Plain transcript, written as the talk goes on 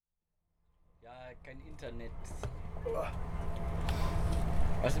kein Internet.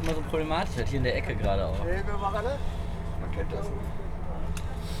 Was immer so problematisch ist, hier in der Ecke gerade auch. Man kennt das.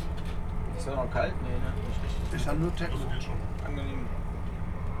 Ist ja noch kalt? Nee, ne? Nicht richtig. Ich habe nur Text. Also geht schon. Angenehm.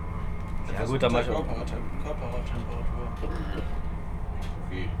 Ja gut, dann mach ich auch. Körpertemperatur.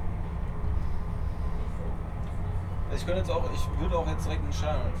 Okay. Ich könnte jetzt auch, ich würde auch jetzt direkt einen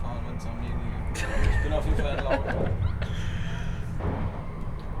Schein fahren, wenn es am Liegen geht. Ich bin auf jeden Fall erlaubt.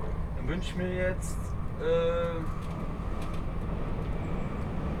 Dann wünsche ich mir jetzt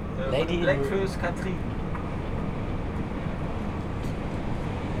Lady Black fürs Katrin.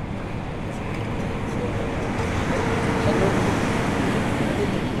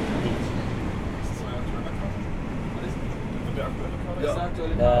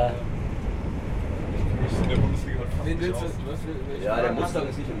 Ja. Wen willst du? Ja, der Mustang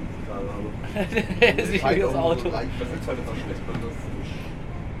ist nicht im Fahrer. Das ist nicht wie das Auto. Das ist halt etwas schlecht, weil das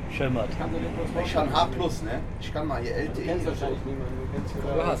Schimmert. ich kann H+, ne? Ich kann mal hier LTE. Du kennst wahrscheinlich niemanden.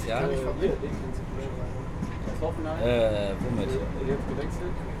 Du hast, ja? Womit? Jetzt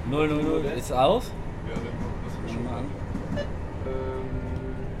gewechselt. 000 ist aus? Ja, das ist schon mal an.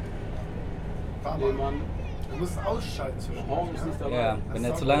 Lehmann. Du musst ausschalten zwischen. Horn ist nicht dabei. Ja, wenn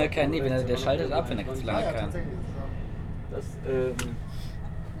er zu lange keinen, nee, der schaltet ab, wenn er zu lange kann. Das,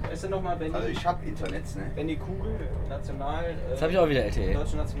 wer ist denn nochmal Benny? Also ich hab Internet, ne? Benny Kugel, National. Jetzt habe ich auch wieder LTE.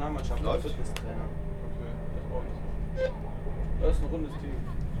 Deutsche Nationalmannschaft. Läuft. Fitnesstrainer. Okay, das brauche ich. Das ist ein rundes Team.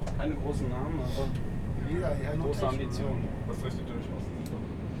 Keine großen Namen, aber große Ambitionen. Was richtet ihr euch aus?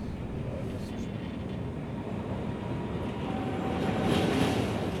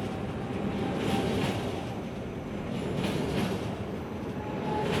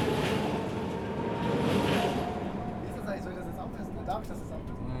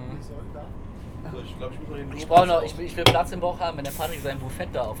 Ich glaube, ich muss noch den Ich brauche noch, ich will Platz im Bauch haben, wenn der Patrick sein Buffet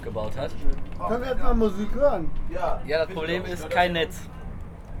da aufgebaut hat. Können wir jetzt mal Musik hören? Ja, Ja, das Problem ist kein Netz.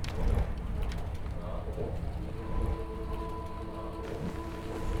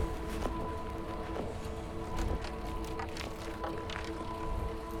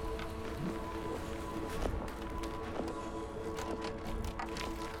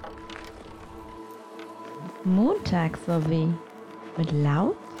 Montagssorbet mit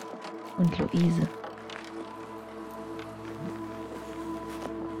Laut und Luise.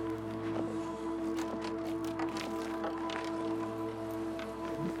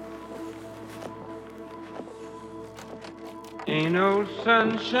 Ain't no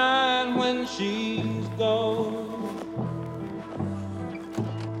sunshine when she's gone.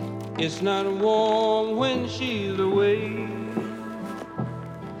 It's not warm when she's away.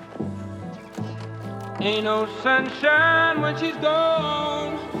 Ain't no sunshine when she's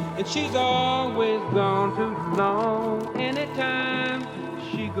gone, and she's always gone too long. Anytime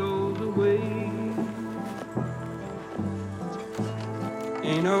she goes away,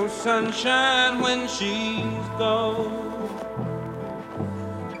 ain't no sunshine when she's gone.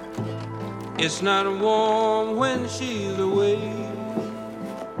 It's not warm when she's away.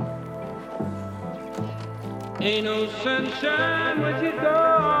 Ain't no sunshine when she's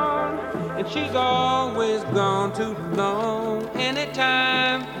gone, and she's always gone too long.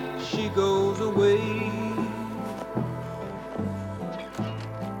 Anytime she goes away,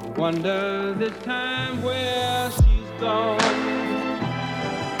 wonder this time where she's gone.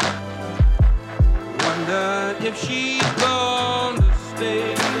 Wonder if she's gonna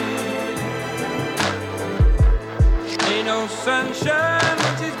stay. Ain't no sunshine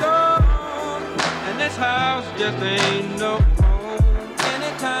when she's gone, and this house just ain't no home.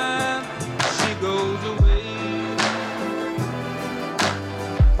 Anytime she goes away,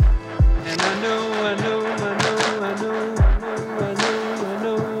 and I know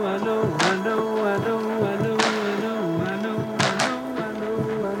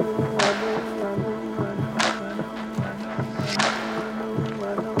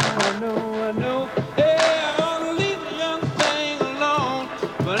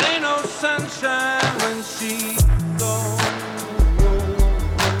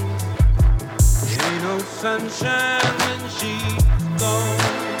sunshine when she's gone.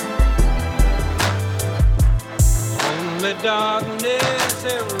 Only darkness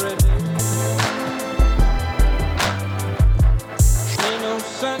every day. Ain't no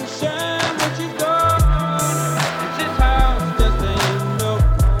sunshine when she's gone. And this house just ain't no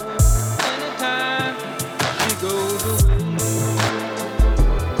home. Anytime she goes away.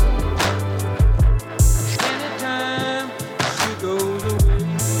 Anytime she goes away.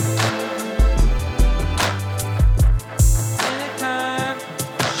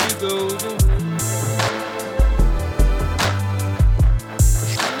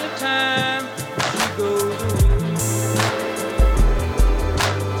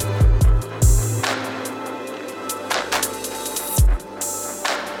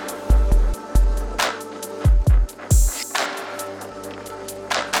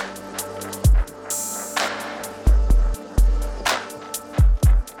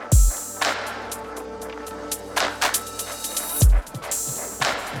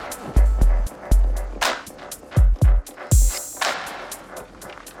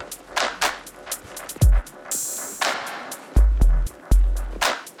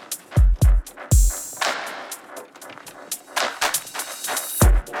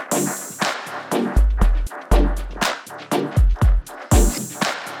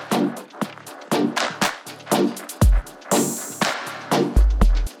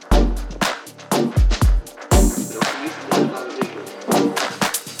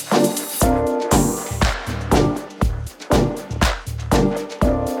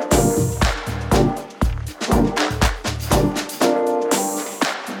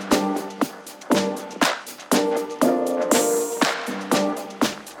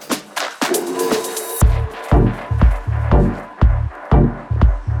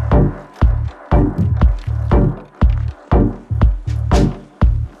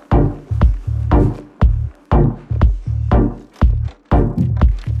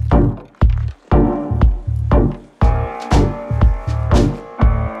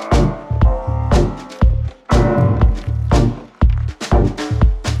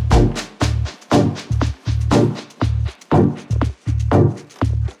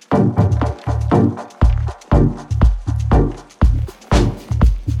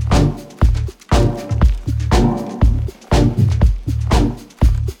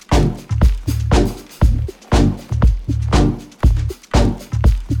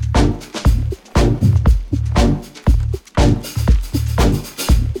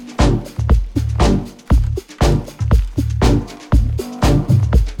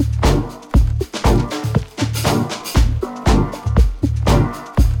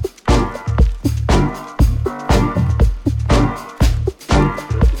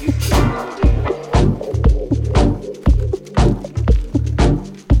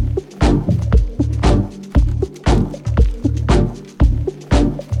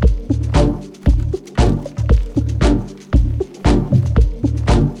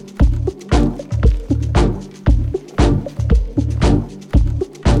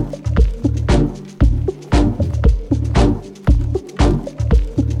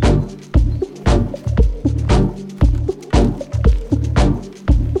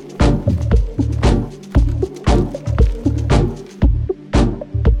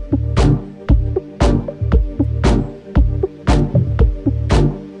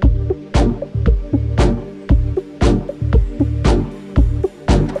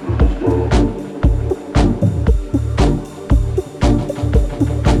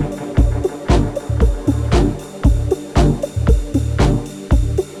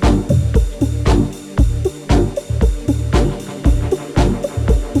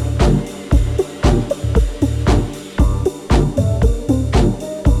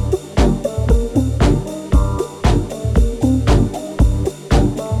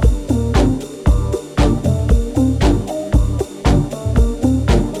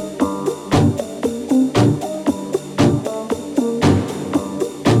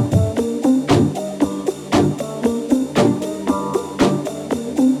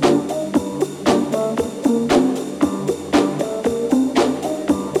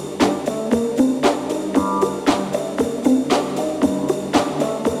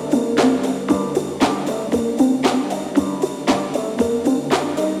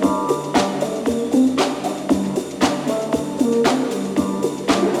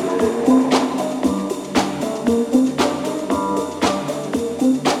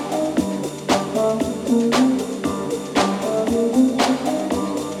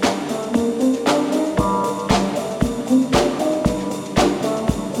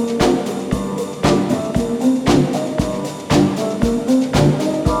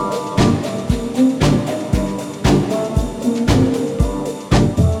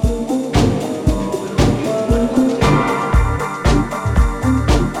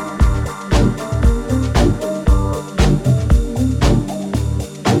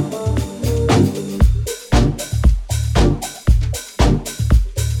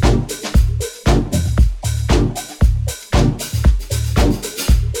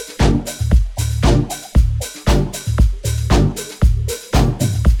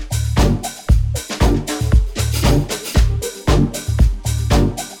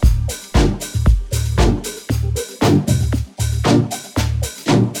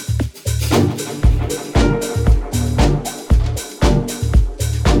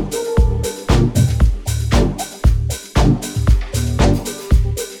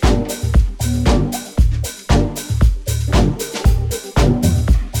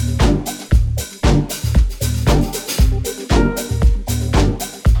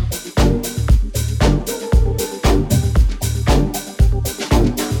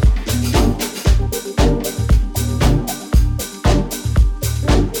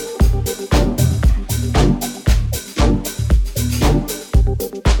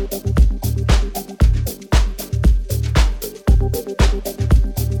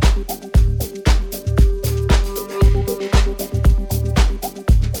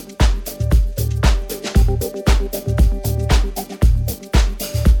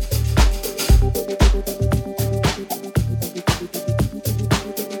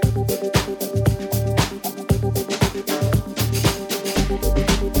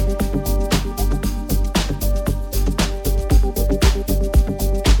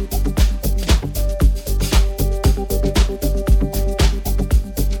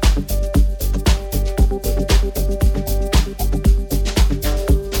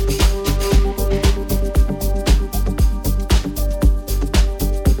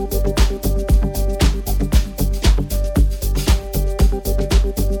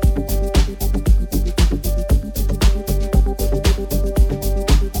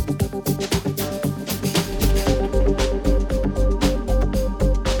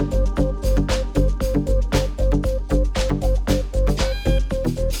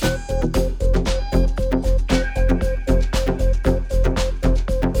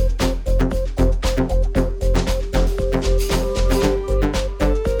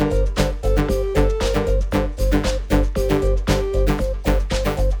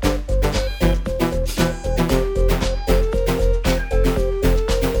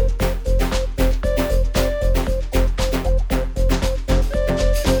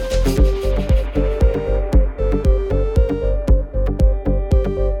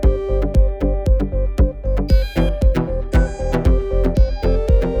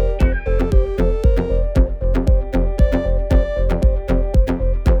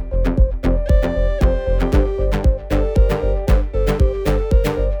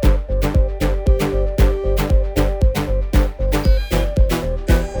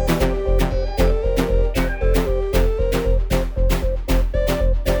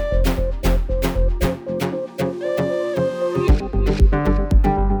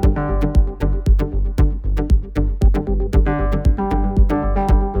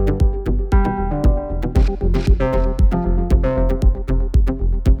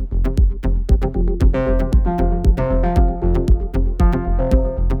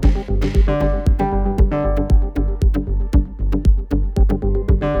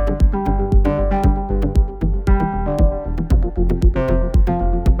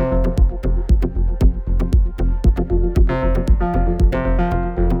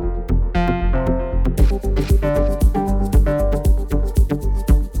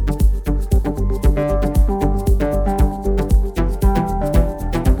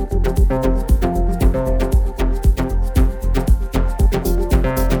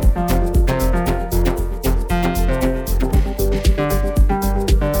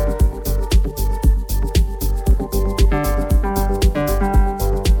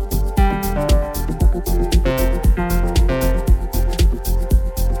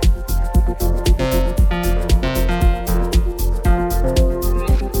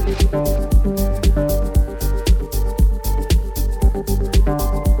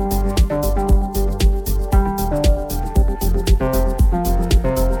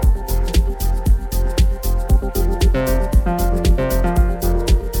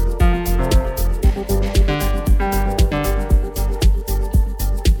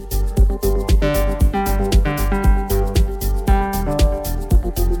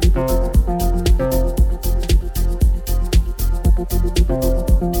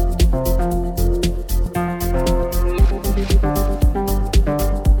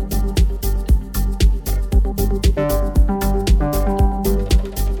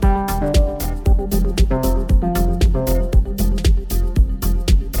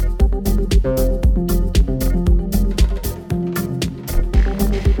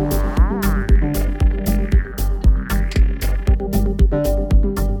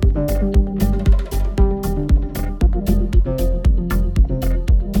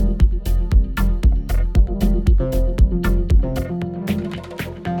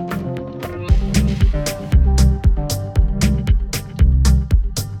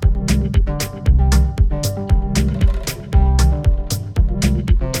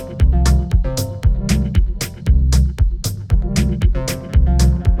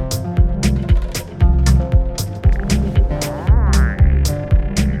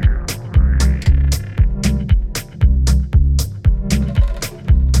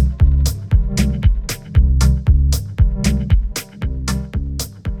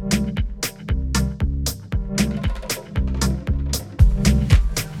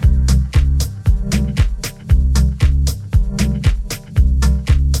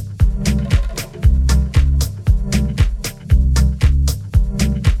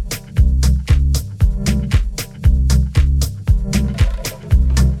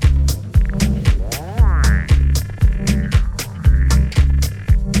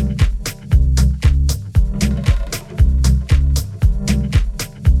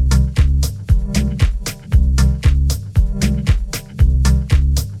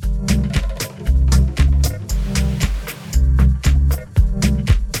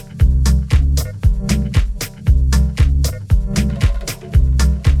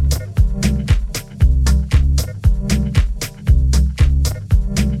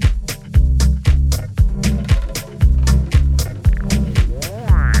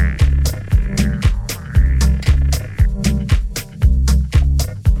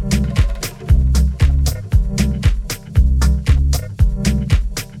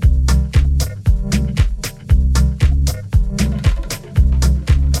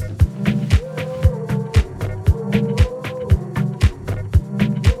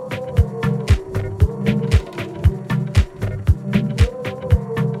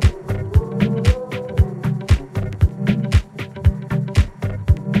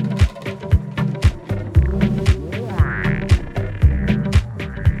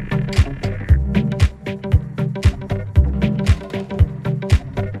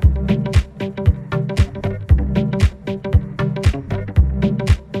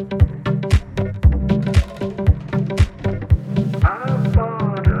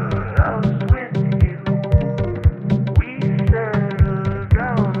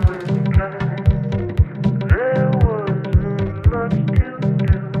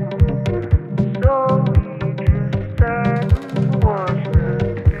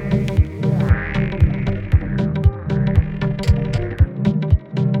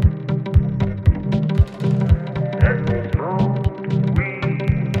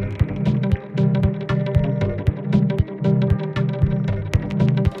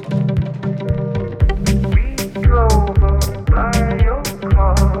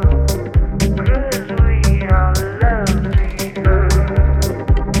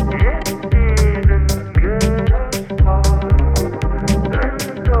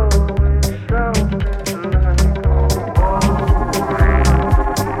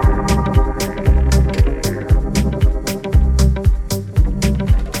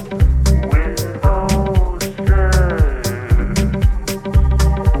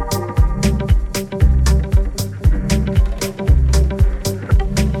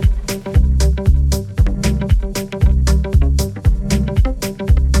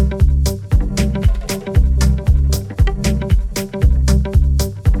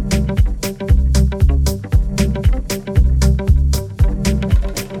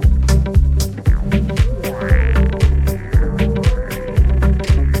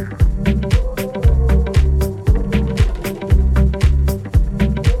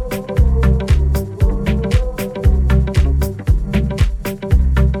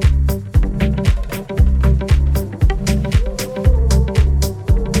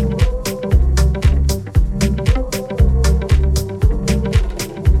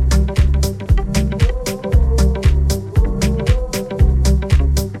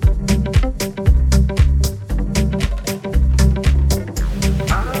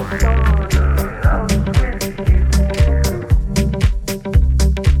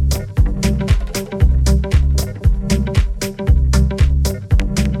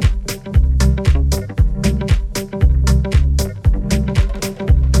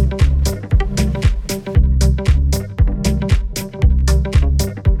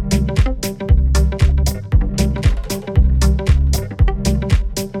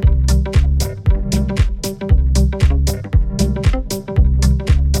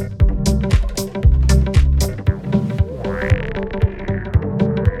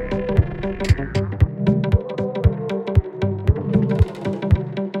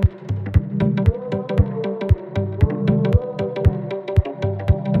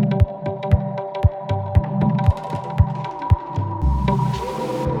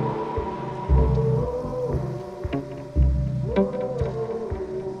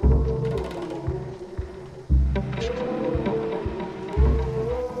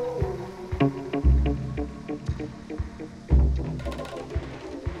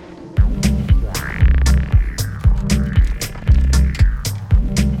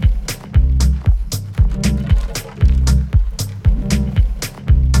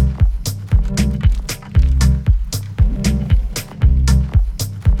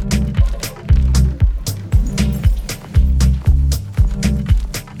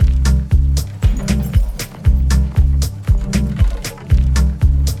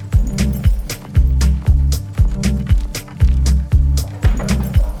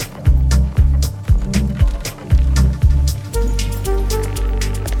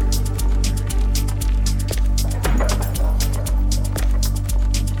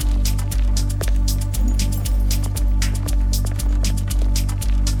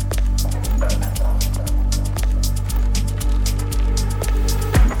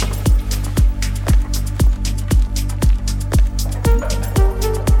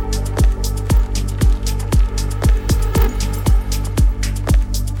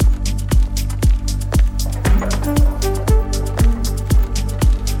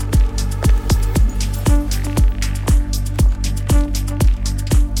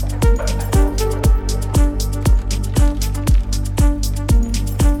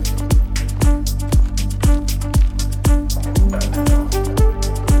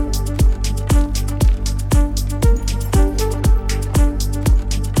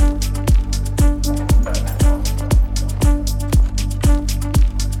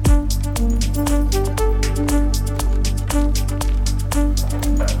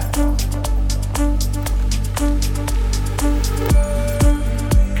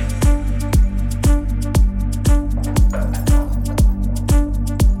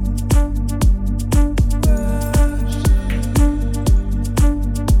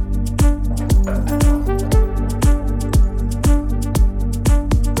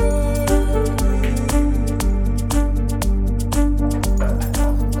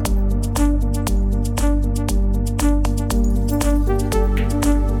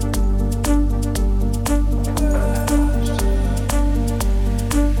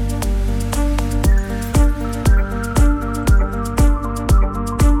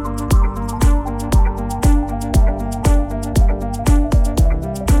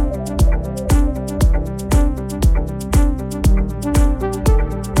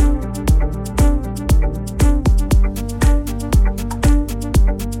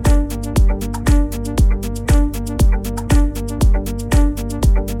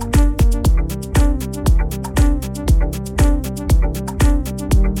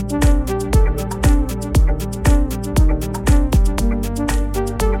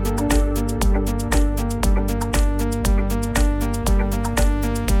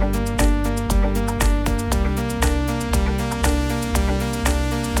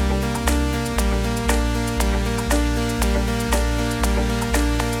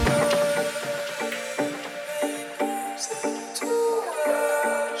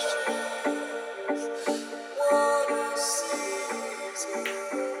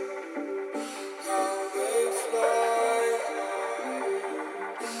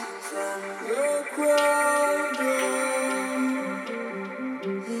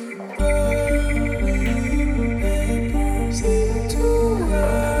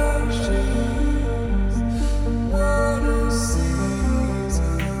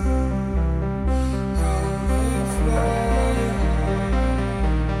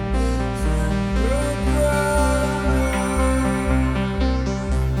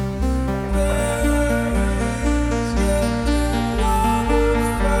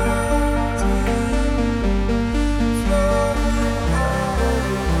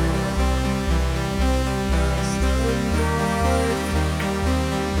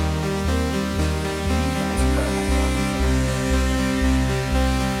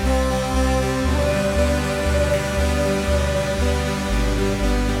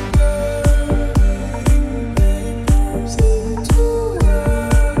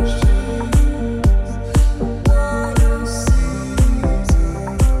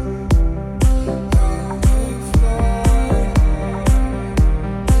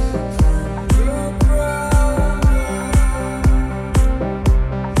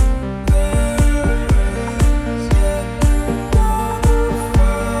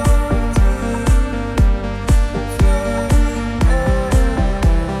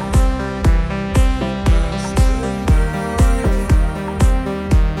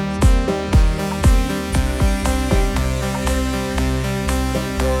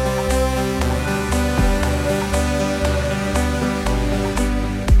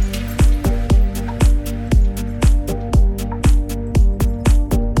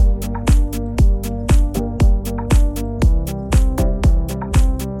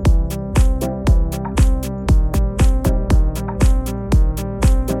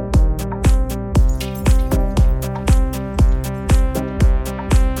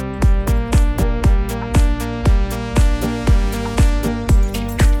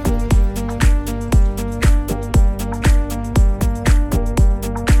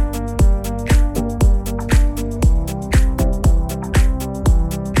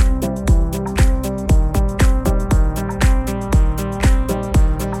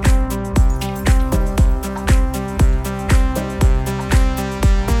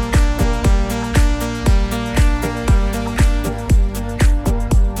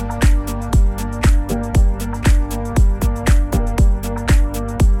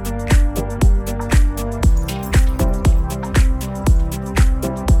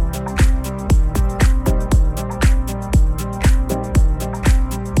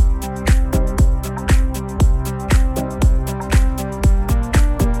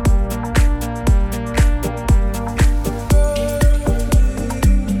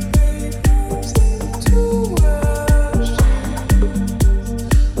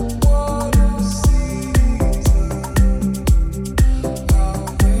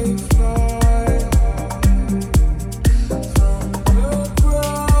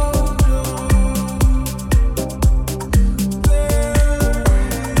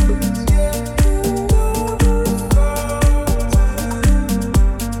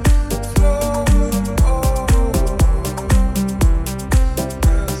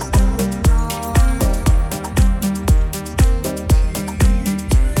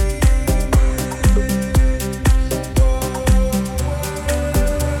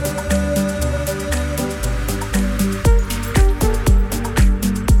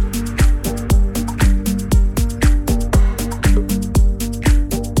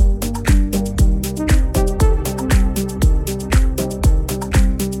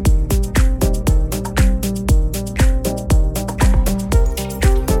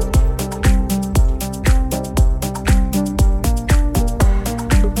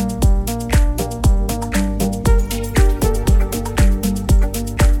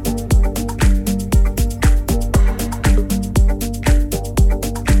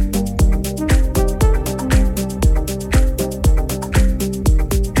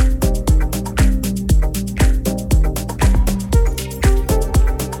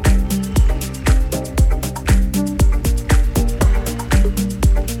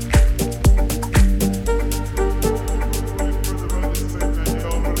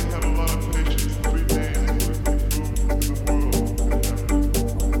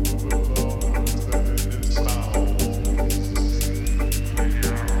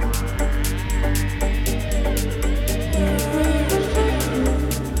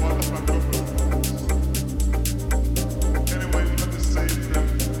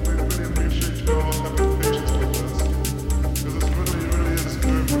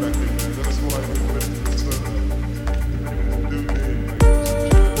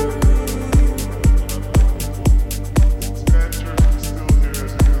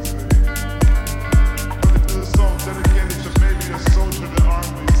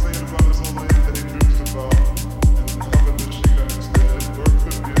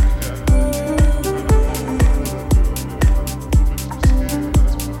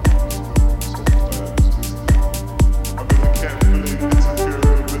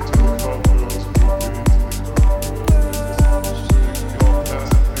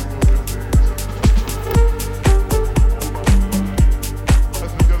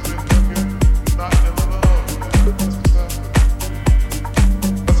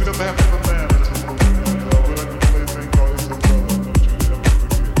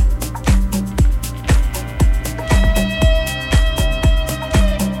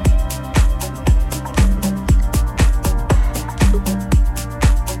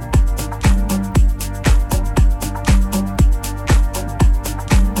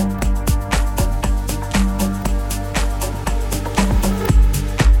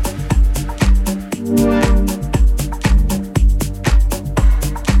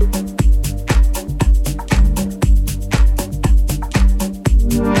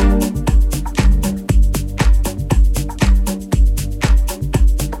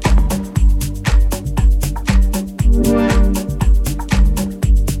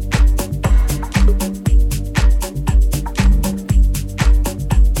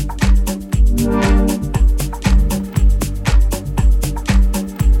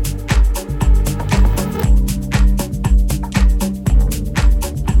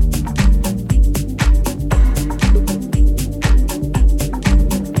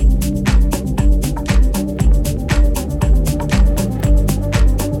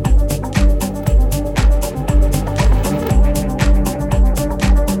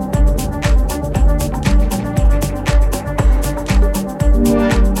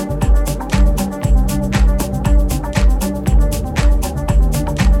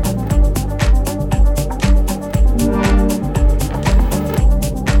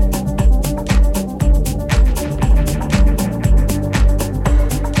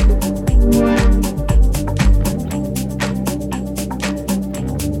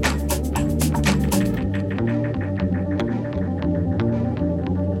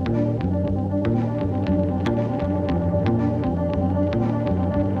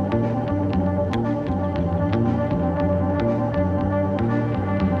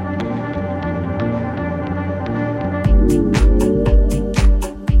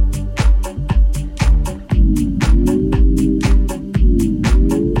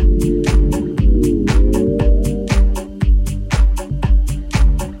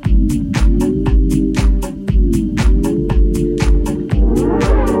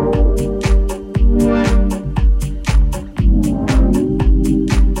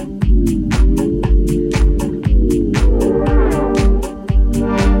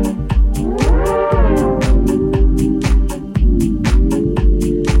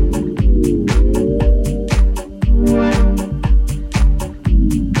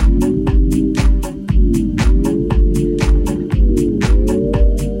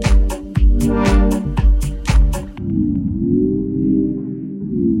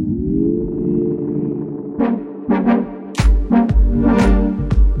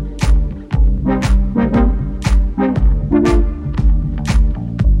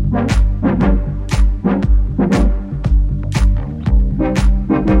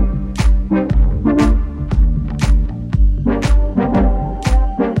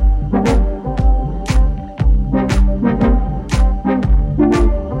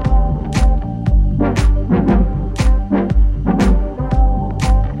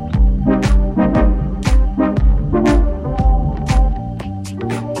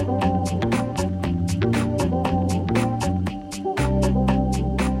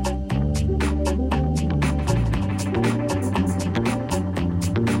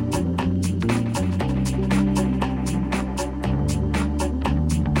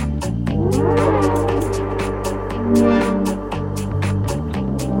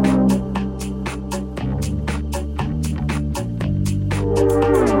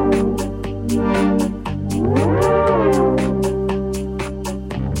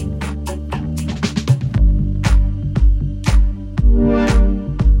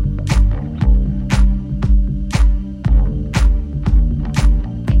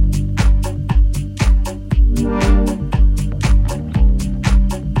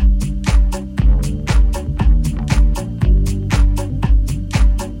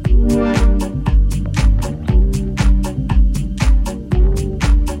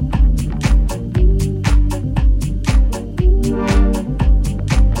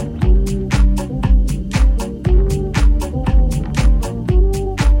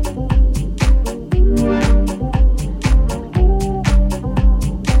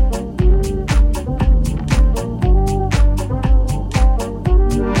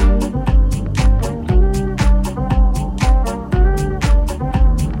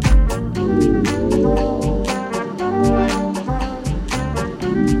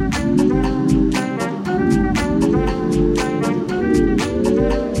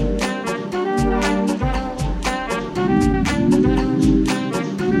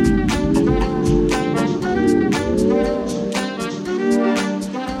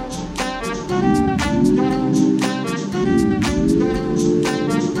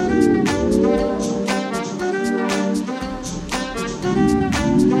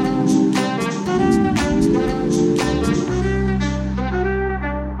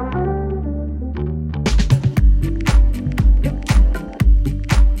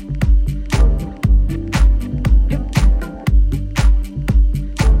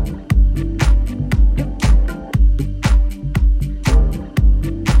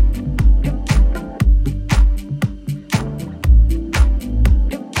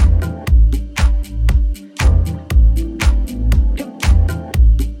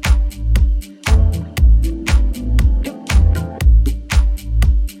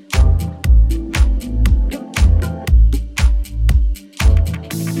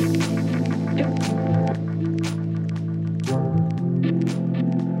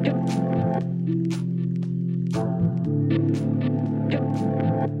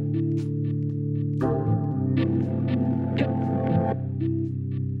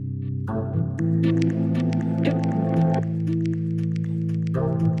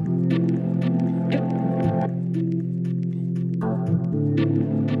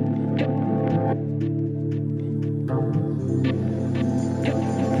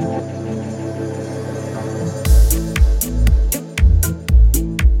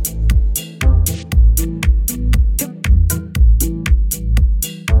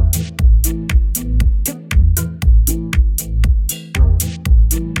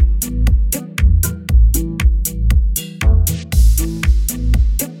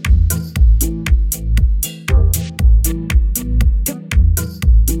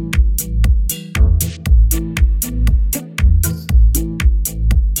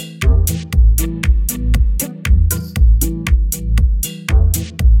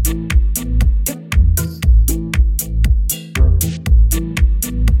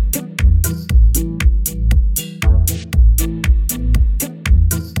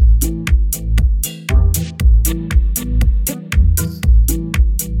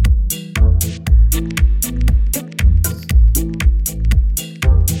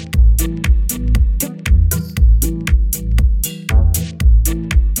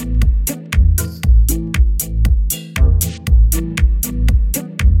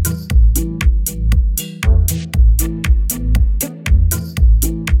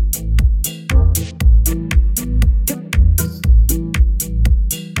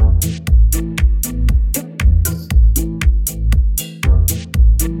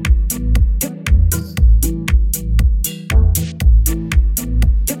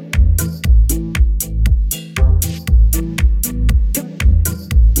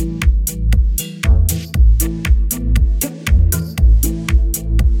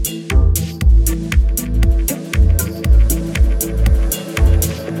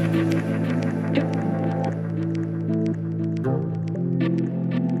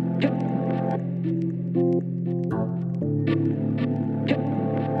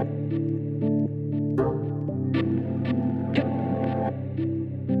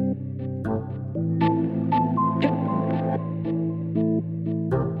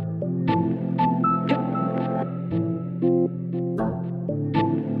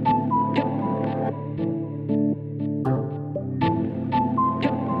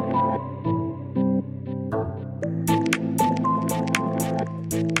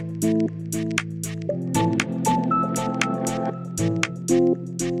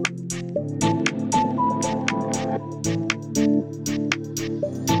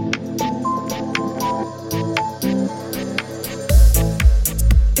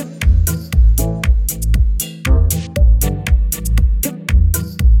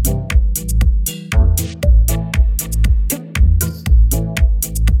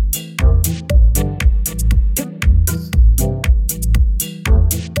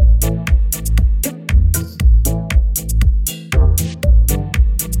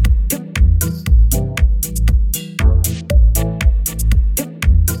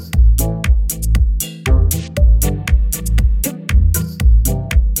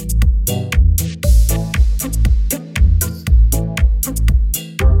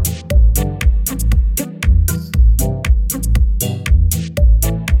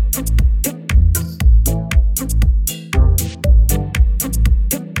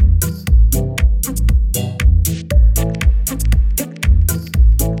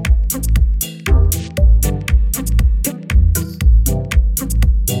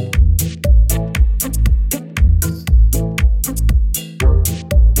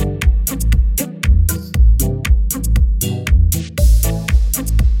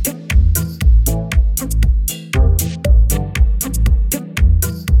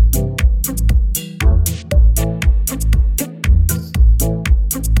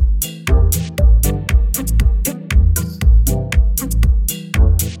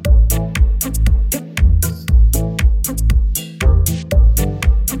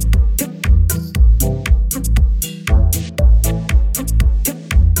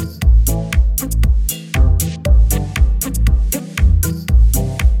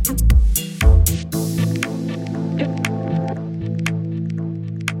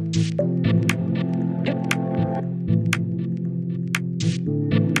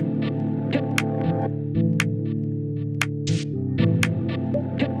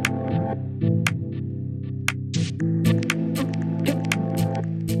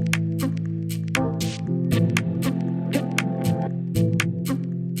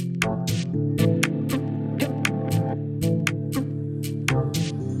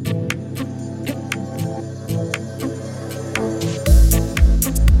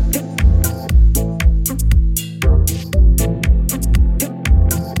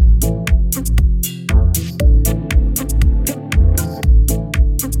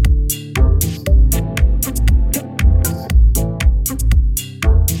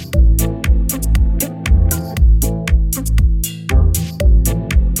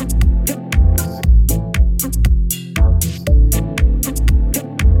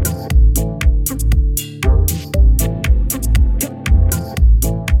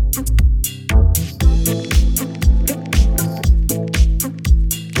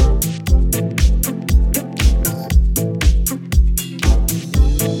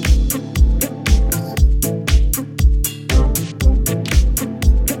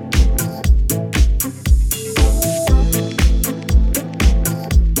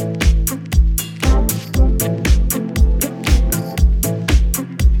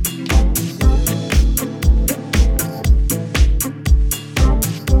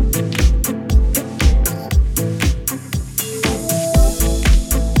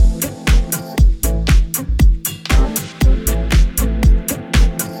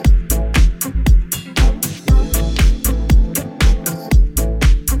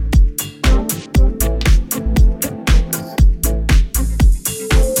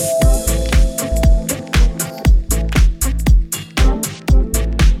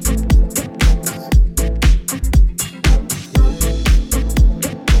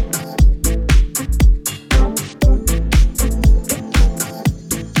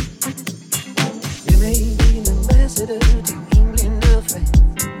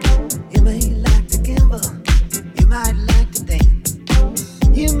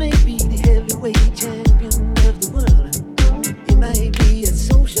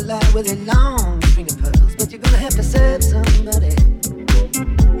 with a long string of pearls, but you're gonna have to serve somebody.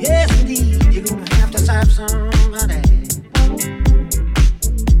 Yes, indeed, you're gonna have to serve somebody.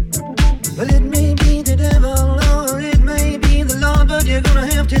 Well, it may be the devil or it may be the Lord, but you're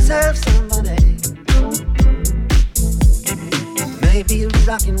gonna have to serve somebody. Maybe a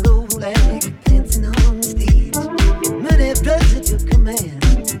rock and roll addict dancing on the stage, might have drugs at your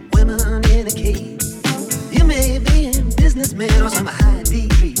command, women in a cage. You may be a businessman or some high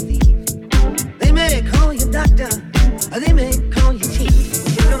degree thief. They may call you doctor, or they may call you chief.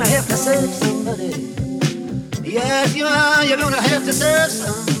 You're gonna have to serve somebody. Yes, you are. You're gonna have to serve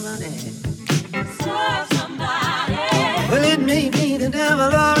somebody. Serve somebody. Well, it may be the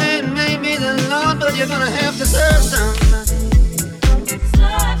devil or it may be the Lord, but you're gonna have to serve somebody.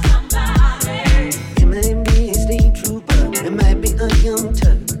 Serve somebody. It may be a state trooper, it might be a young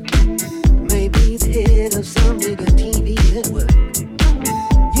Turk, maybe the head of some bigger TV network.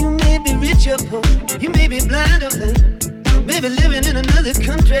 You may be rich or poor, you may be blind or lame, maybe living in another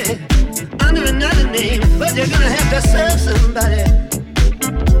country under another name, but you're gonna have to serve somebody.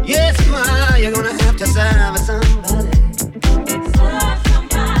 Yes, you are. You're gonna have to serve somebody. Serve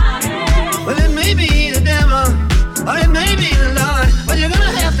somebody. Well, it may be the devil or it may be the Lord, but you're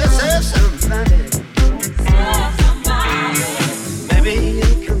gonna have to serve somebody. Serve somebody. Maybe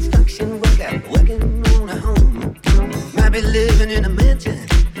a construction worker working on a home, might be living in a mansion,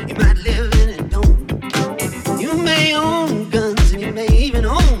 you might live in a dome. You may own guns and you may even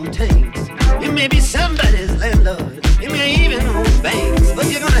own tanks. You may be somebody's landlord, you may even own banks, but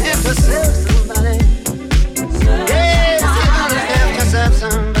you're gonna have to serve somebody. Yes, you're gonna have to serve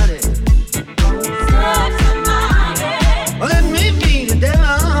somebody. Serve somebody. Well, it may be the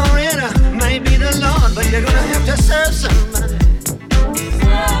devil or it may be the Lord, but you're gonna have to serve somebody.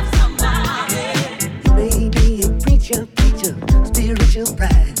 Serve somebody. You may be a preacher, spiritual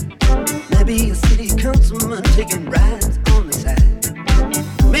pride. Maybe a city councilman taking rides on the side.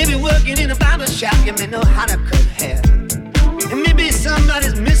 Maybe working in a barber shop, you may know how to cut hair. And maybe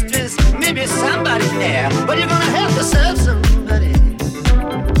somebody's mistress, maybe somebody's heir, but you're gonna have to serve somebody.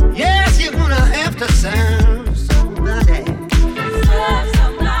 Yes, you're gonna have to serve somebody. Serve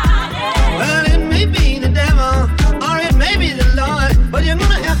somebody. Well, it may be the devil or it may be the Lord, but you're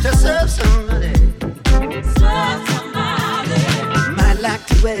gonna have to serve somebody. Serve somebody. Might like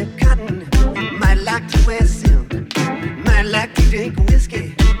to wear cotton, might like to wear silk, might like to drink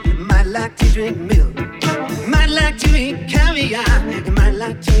whiskey, might like to drink milk, might like to eat caviar, you might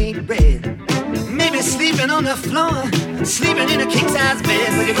like to eat bread. Maybe sleeping on the floor, sleeping in a king-size bed,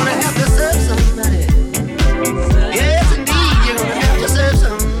 but you're gonna have to serve somebody. Yes, indeed, you're gonna have to serve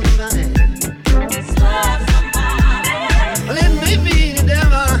somebody. Serve somebody. Well, it may be the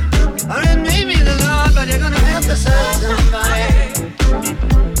devil or it may be the Lord, but you're gonna have to serve somebody.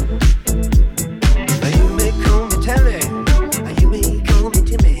 You may call me Terry, or you may call me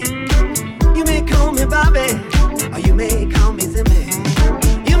Timmy. You may call me Bobby, or you may call me Zimmy.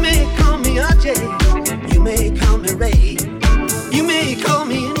 You may call me Archie, you may call me Ray. You may call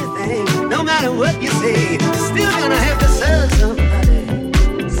me anything, no matter what you say. You're still gonna have to serve somebody.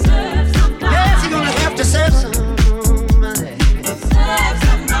 Serve somebody. Yes, you're gonna have to serve somebody. Serve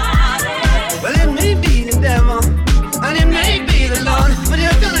somebody. Well, it may be the devil, and it may be the Lord, but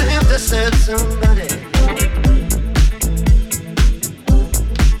you're gonna have to serve somebody.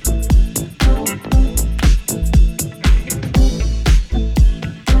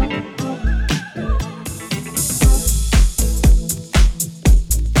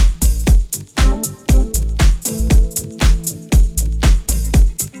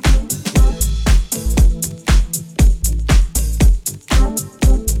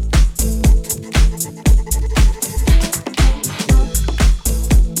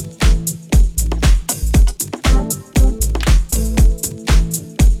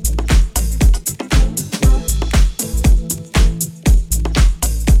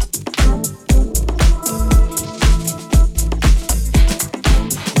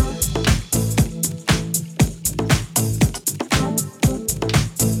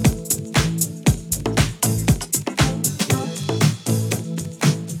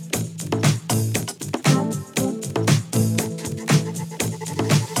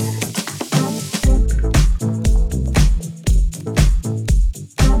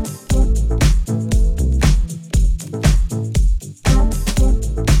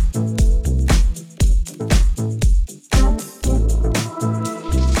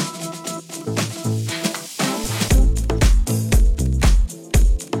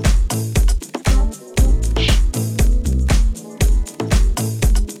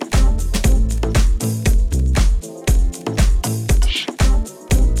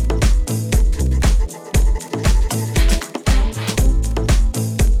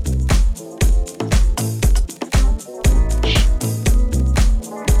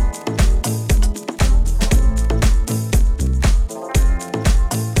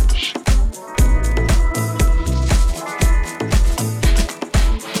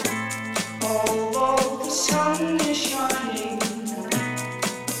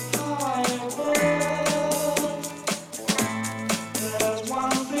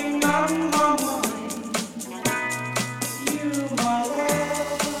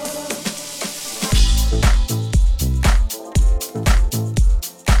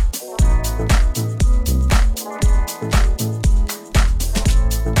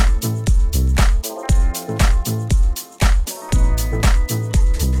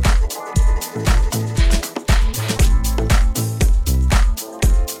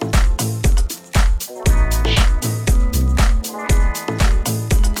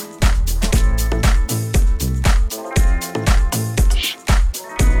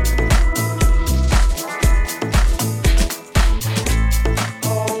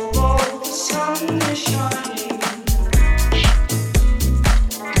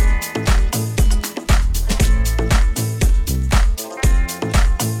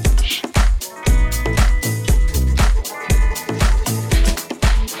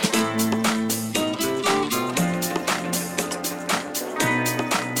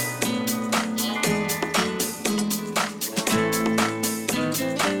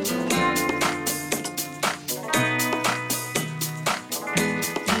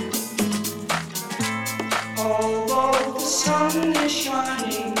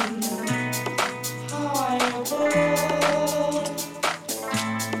 shining high above.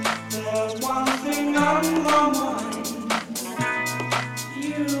 There's one thing on my mind,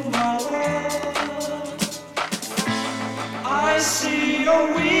 you, my love. I see a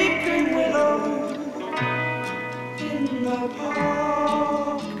weeping willow in the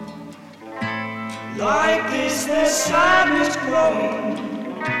park. Like this, there's sadness growing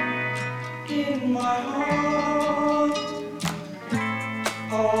in my heart.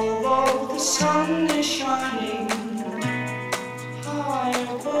 Although the sun is shining high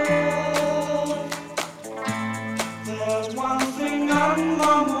above, there's one thing on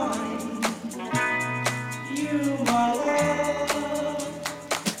my mind, you, my love.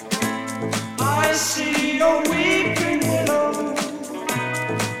 I see a weeping willow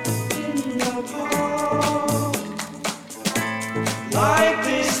in the park. Like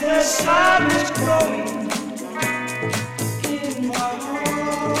this, there's sadness growing in my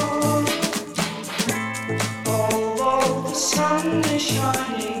heart. Although the sun is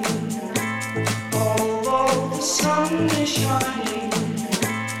shining, although the sun is shining,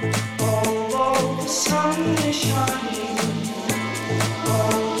 although the sun is shining,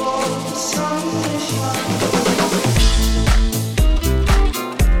 although the sun is shining.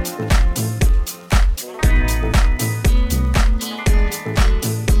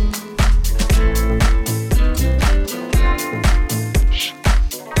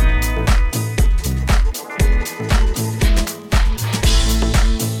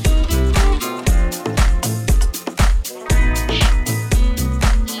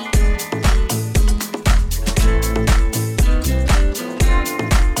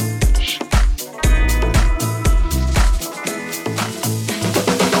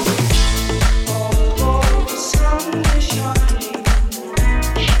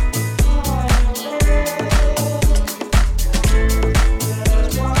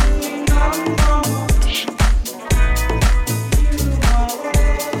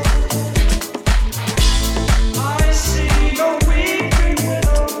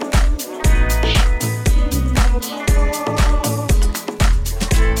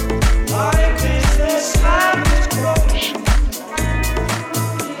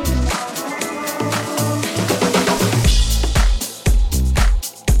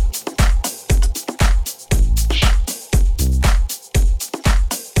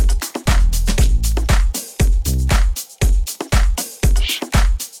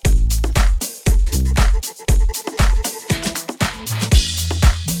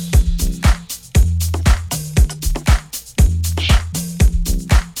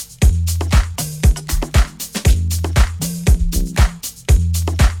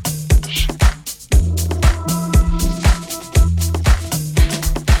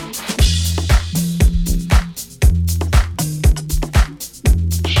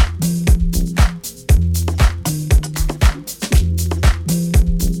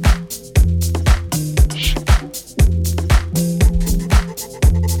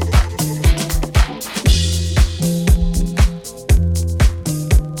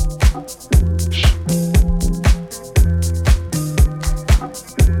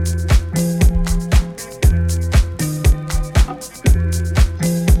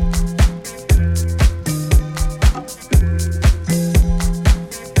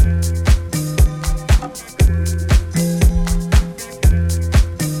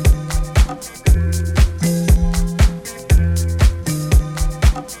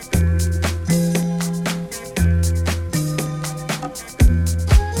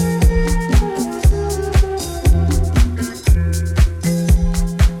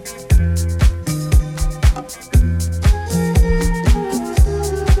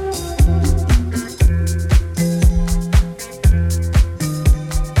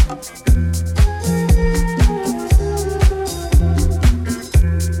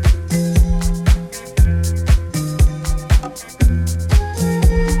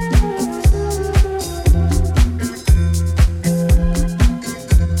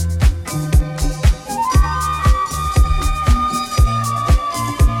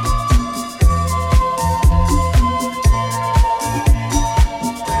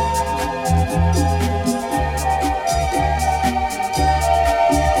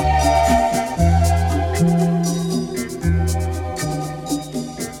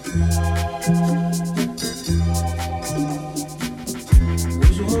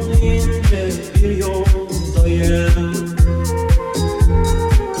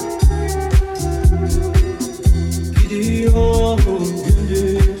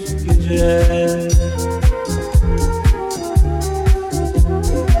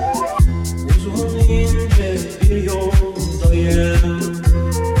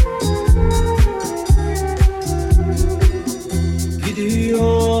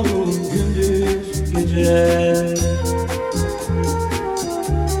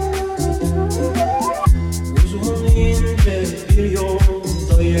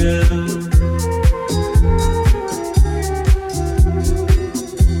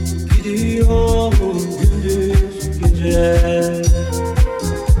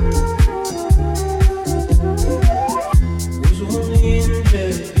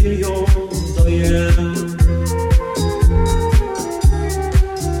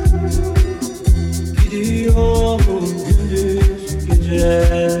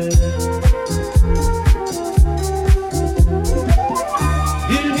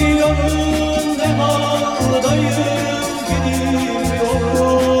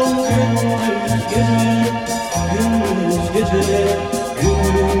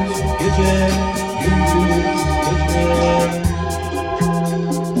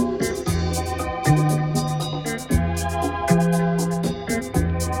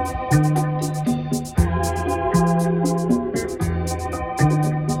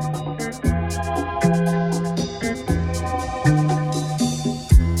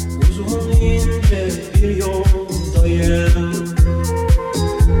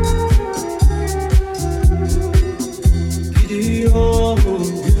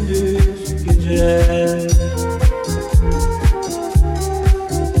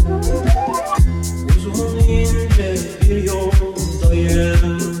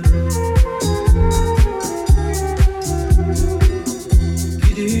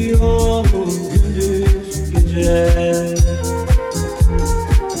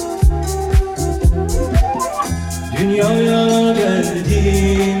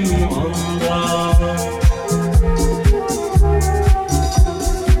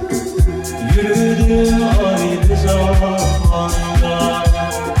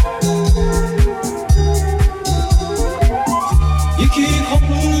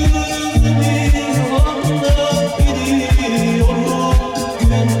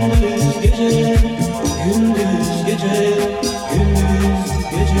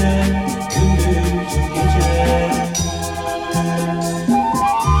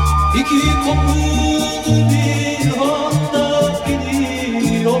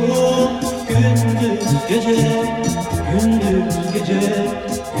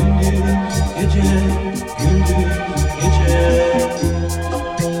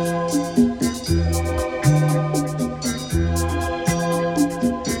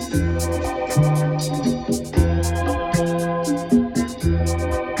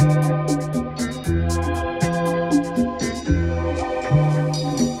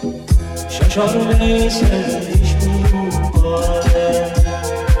 Şaşar neyse iş bu hale.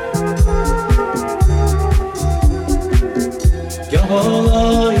 Gah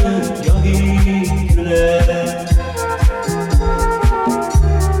ağlayır gah güler.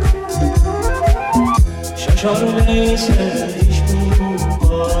 Şaşar neyse iş bu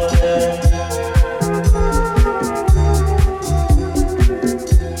hale.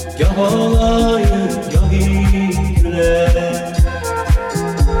 Gah ağlayır gah güler.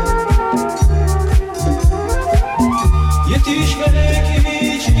 Yetişmek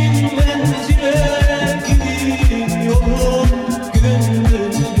için menzile gidiyorum.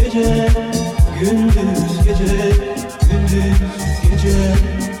 Gündüz gece, gündüz gece, gündüz gece,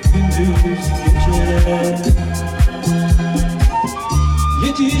 gündüz gece.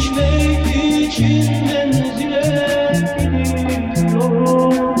 Yetişmek için menzile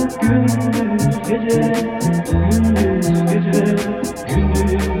gidiyorum. Gündüz gece, gündüz gece,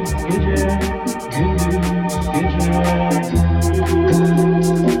 gündüz gece, gündüz gece.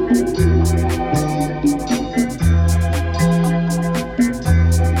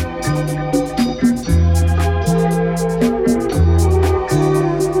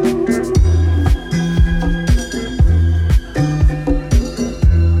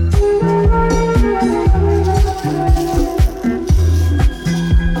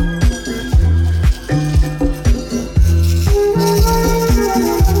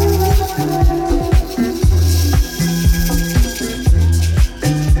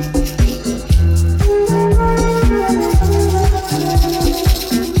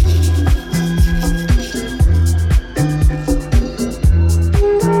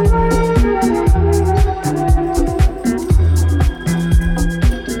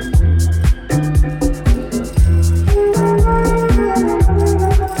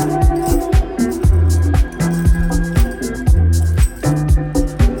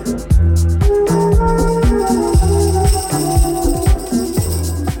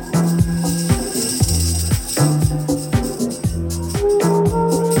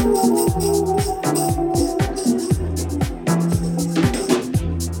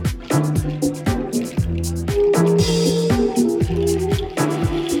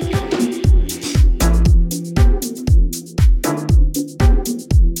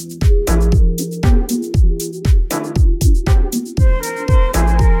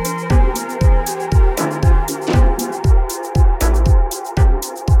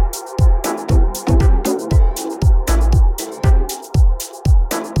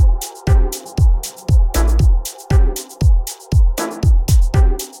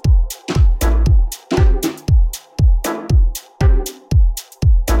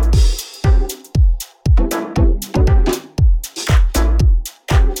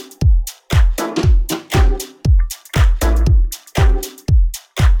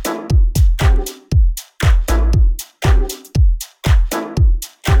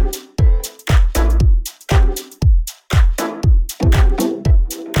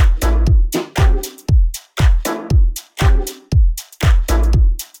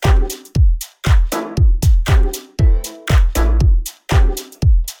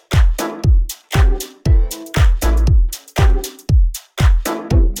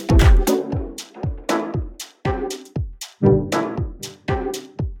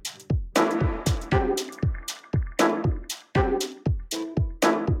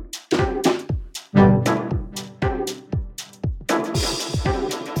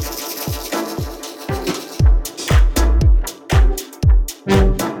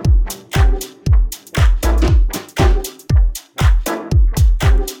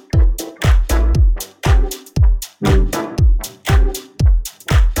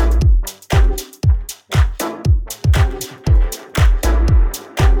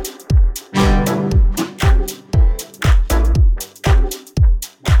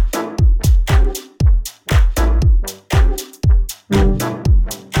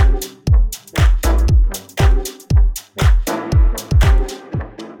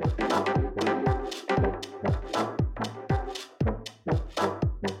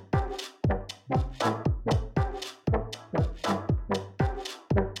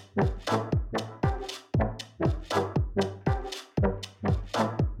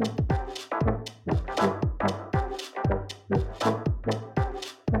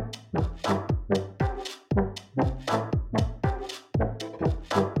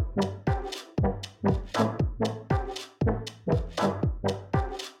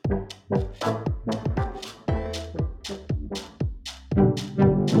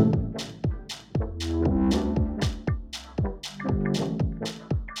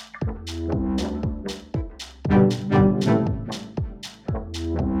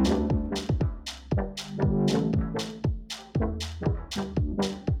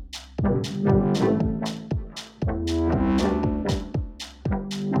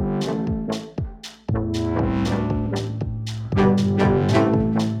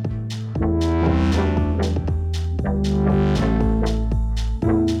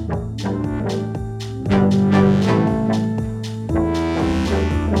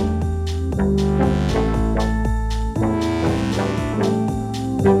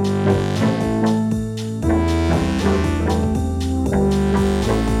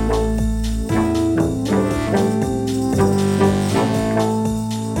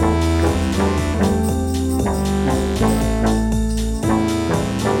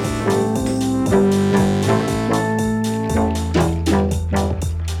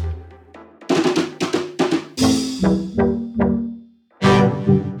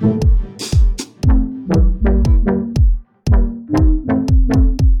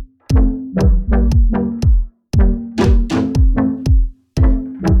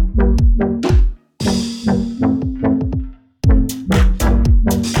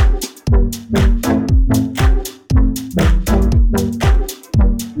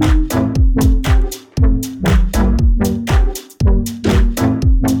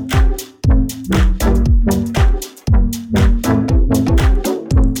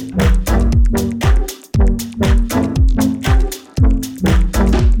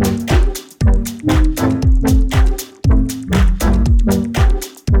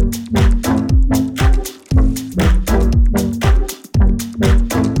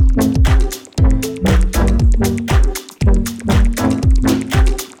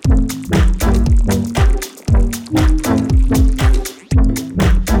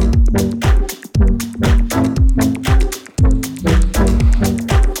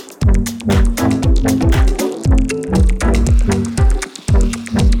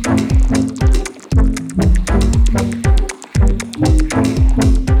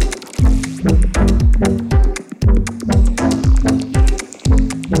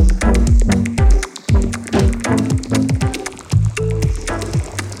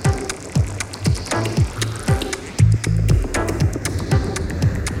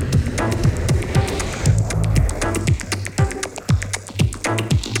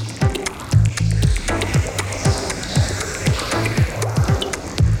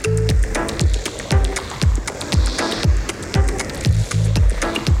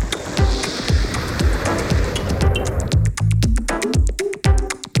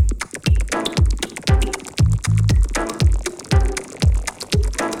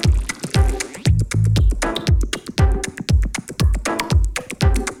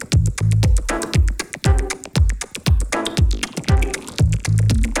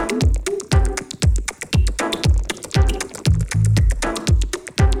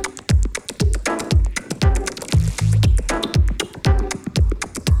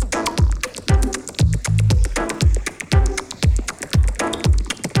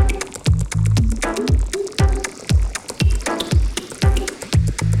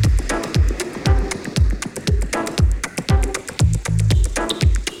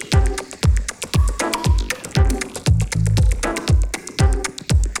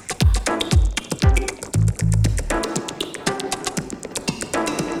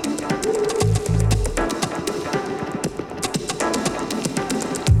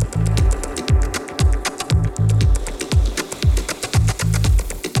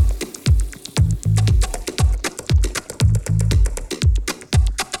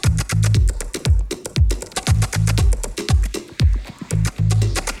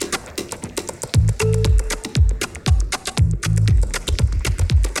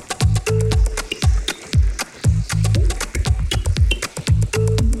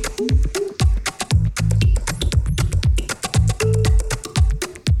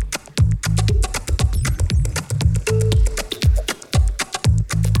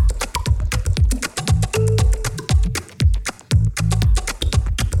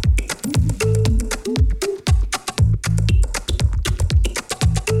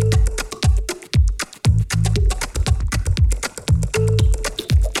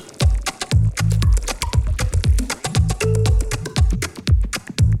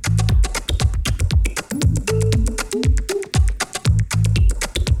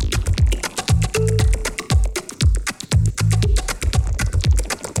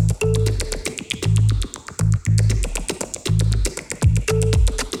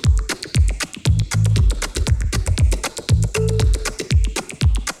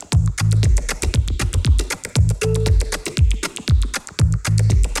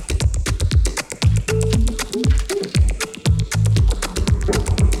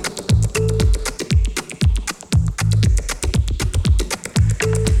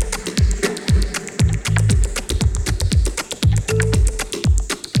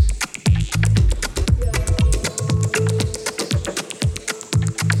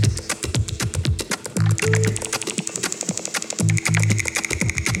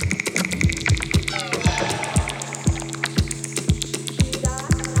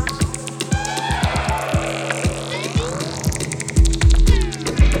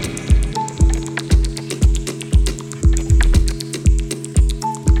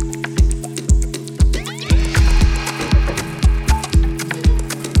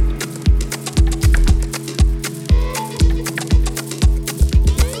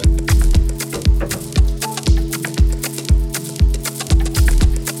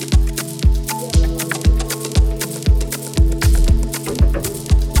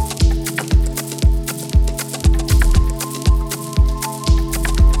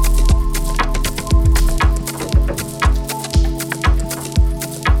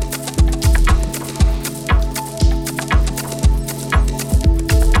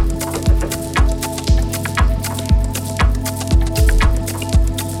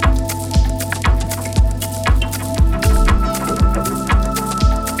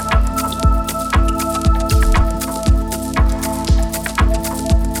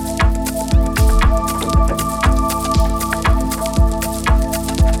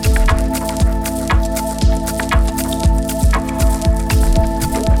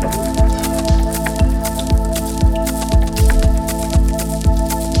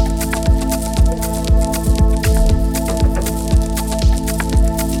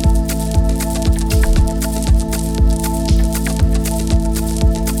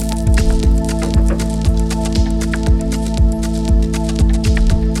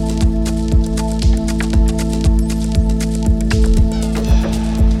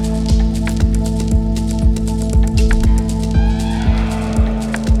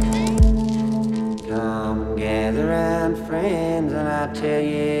 tell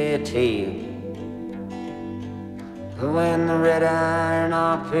you a tale. When the red iron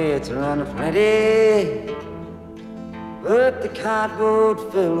pits run plenty, but the cardboard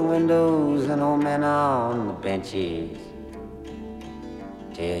fill the windows and old men on the benches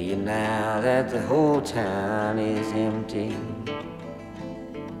tell you now that the whole town is empty.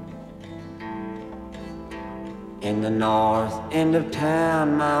 In the north end of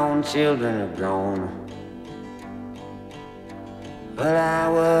town, my own children are grown, but I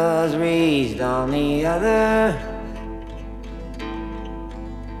was raised on the other.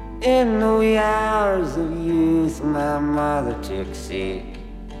 In the wee hours of youth, my mother took sick,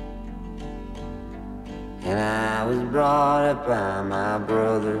 and I was brought up by my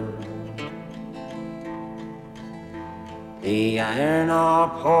brother. The iron all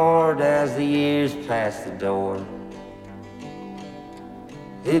poured as the years passed the door.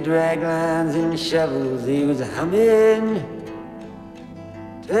 The drag lines and shovels, they was humming,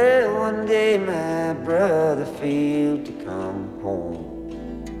 till one day my brother failed to come home,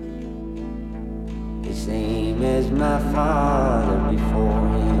 the same as my father before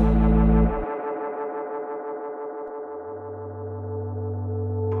him.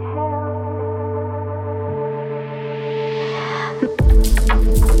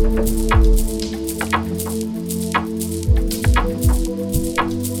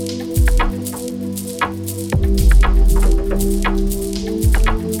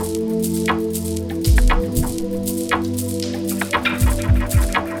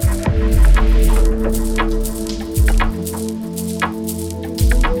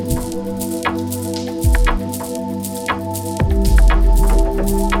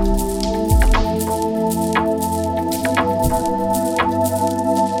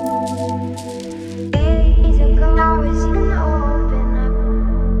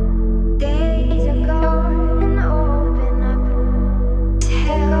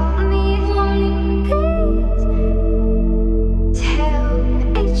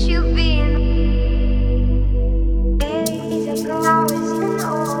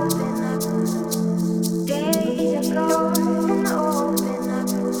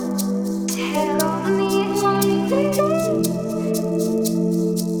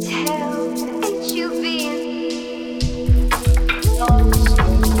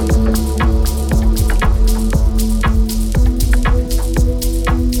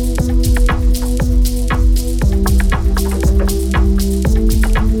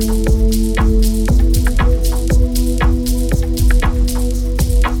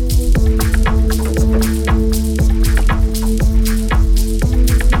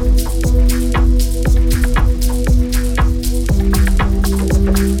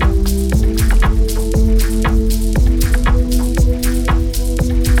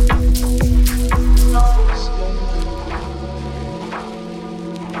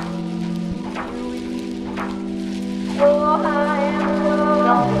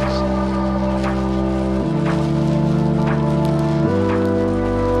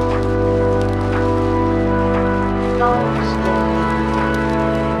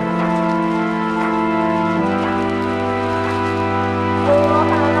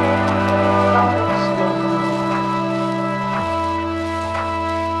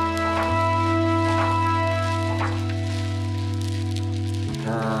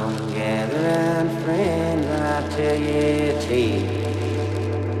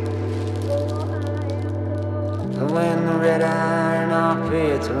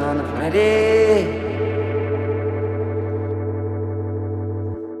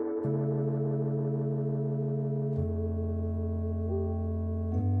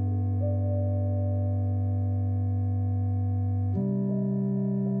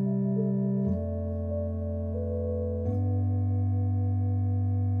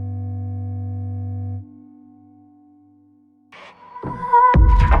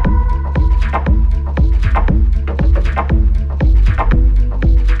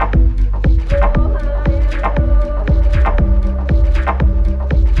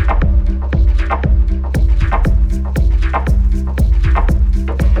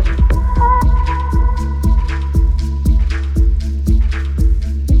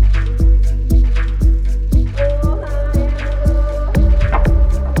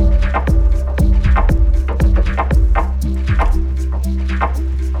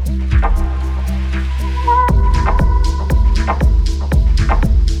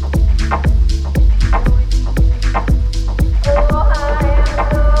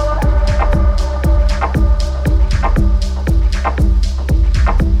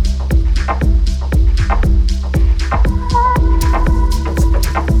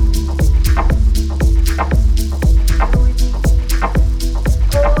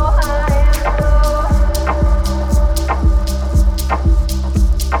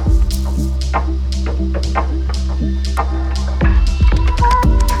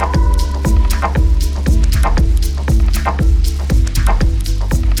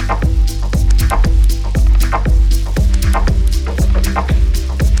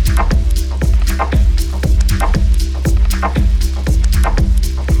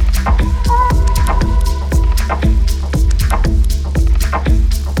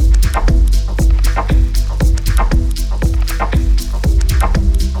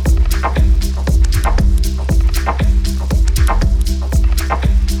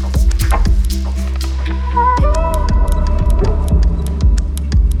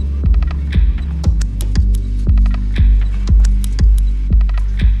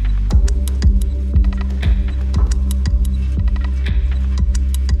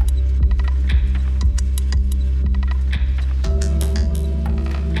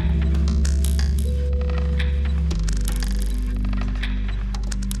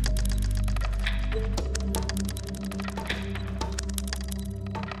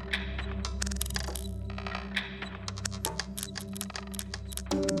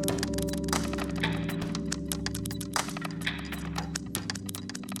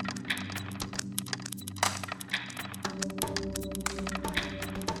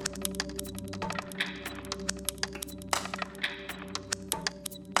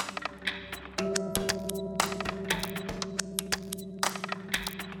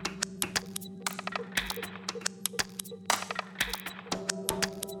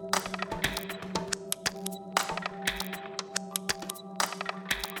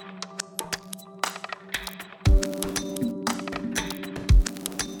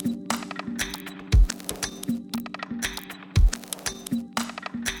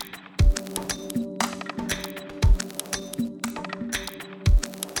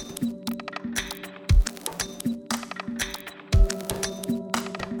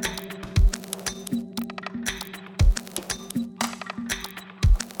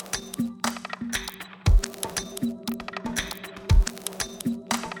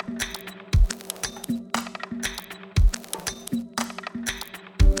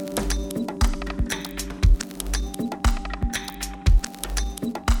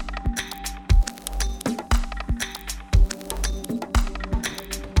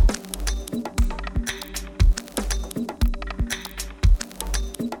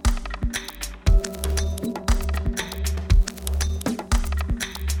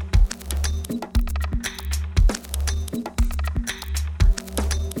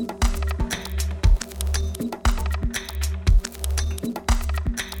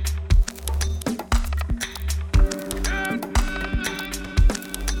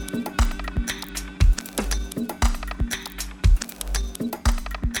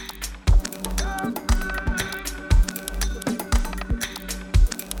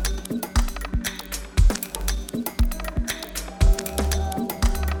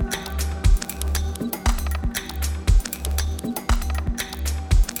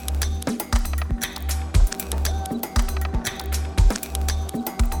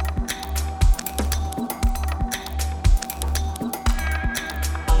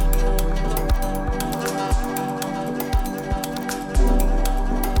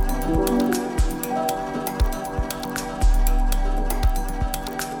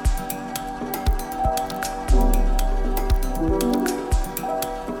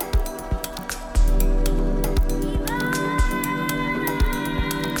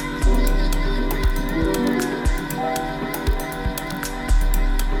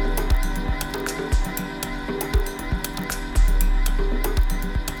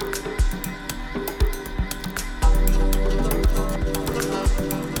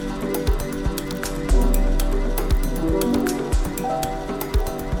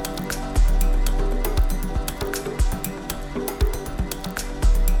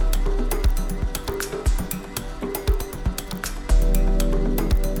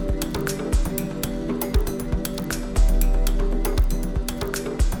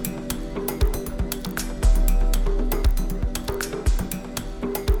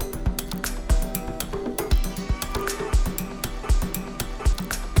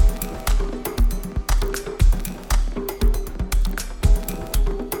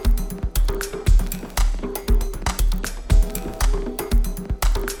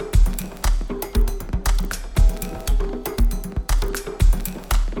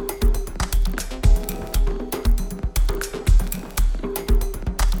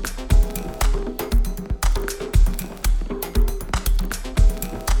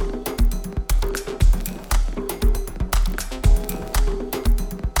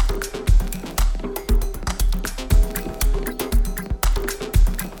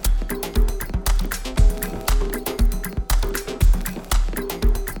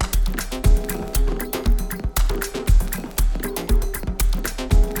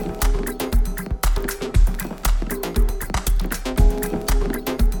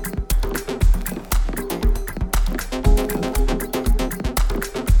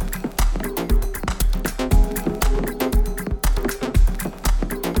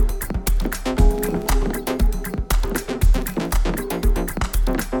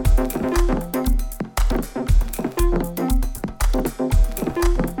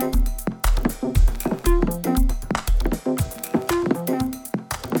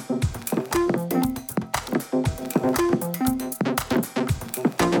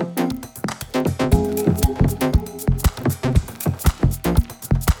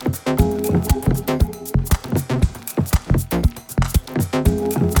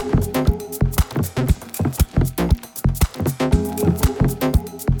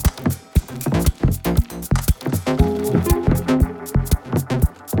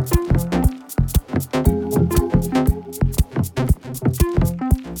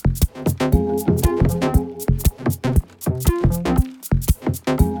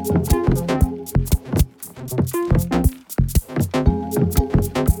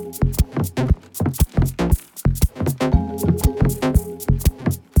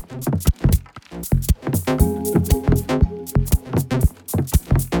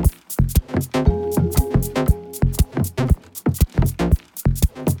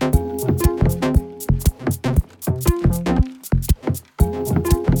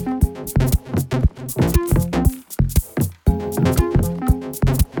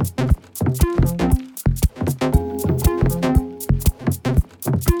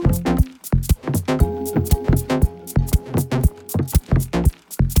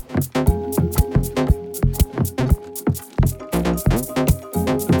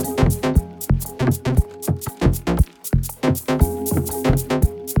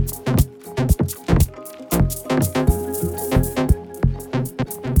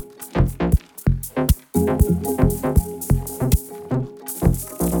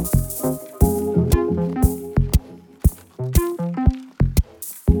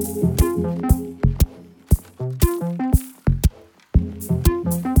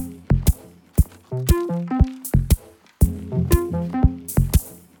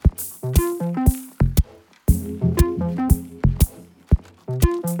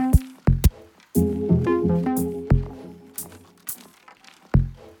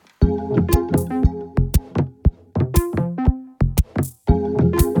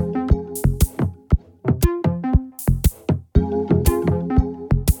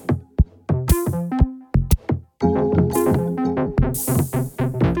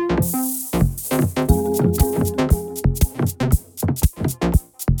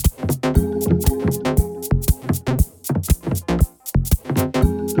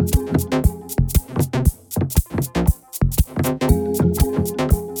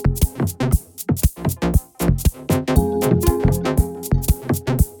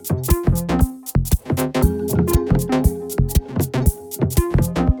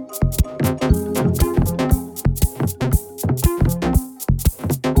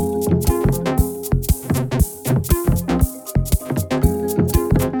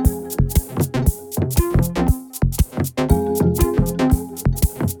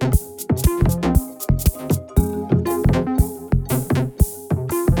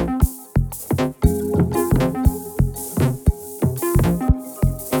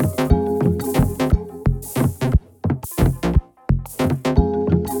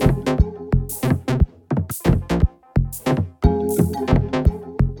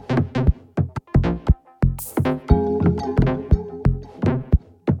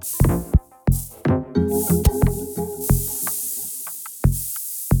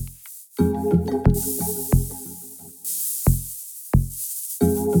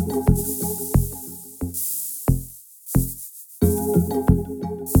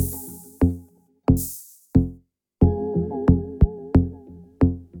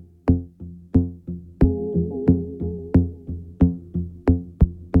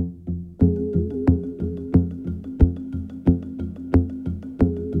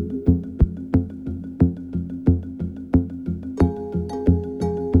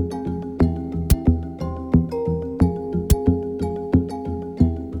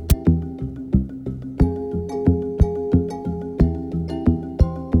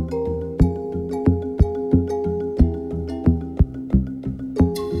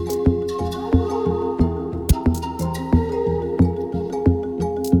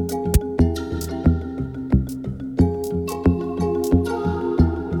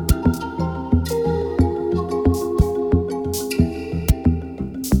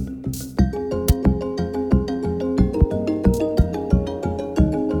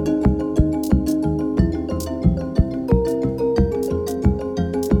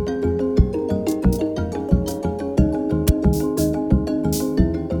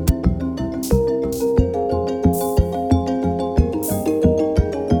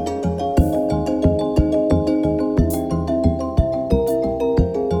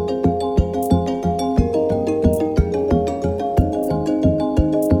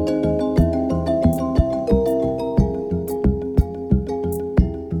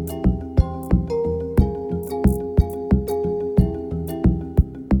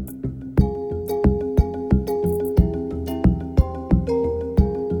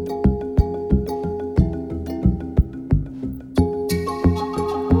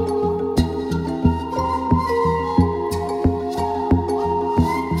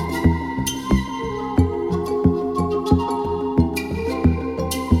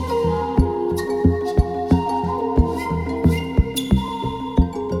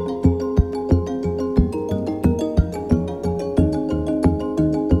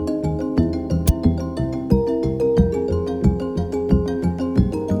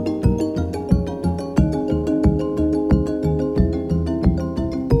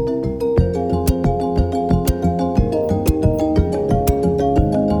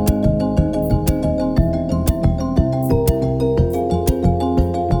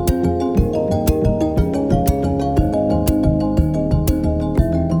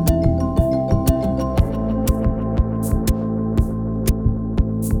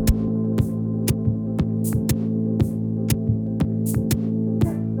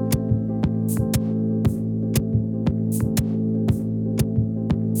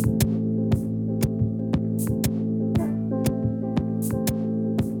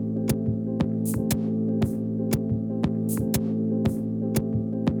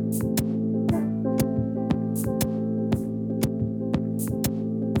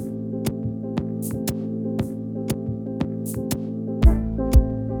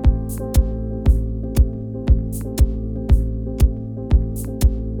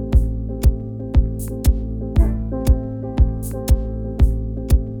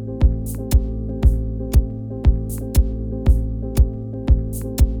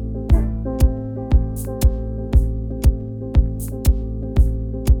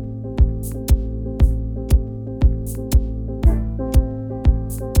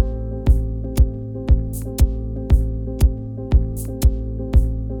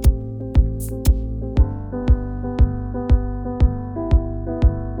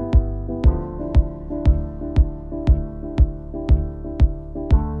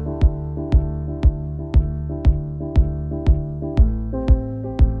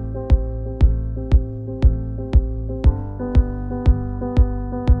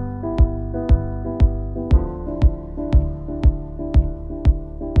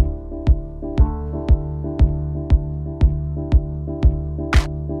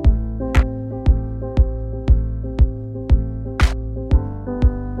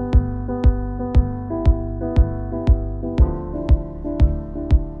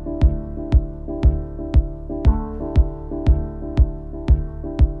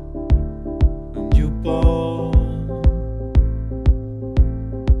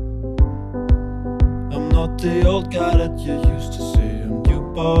 that you used to see. I'm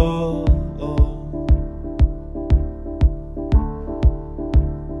newborn.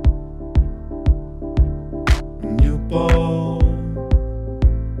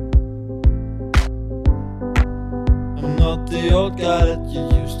 I'm not the old guy that you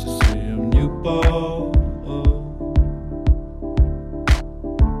used to see. I'm newborn.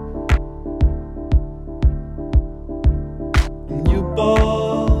 I'm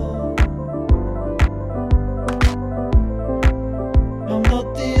newborn. I'm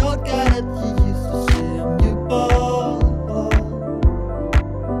not the old guy that you used to see. I'm newborn.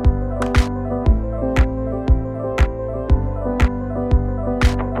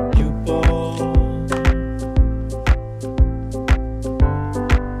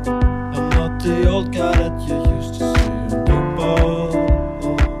 The old guy that you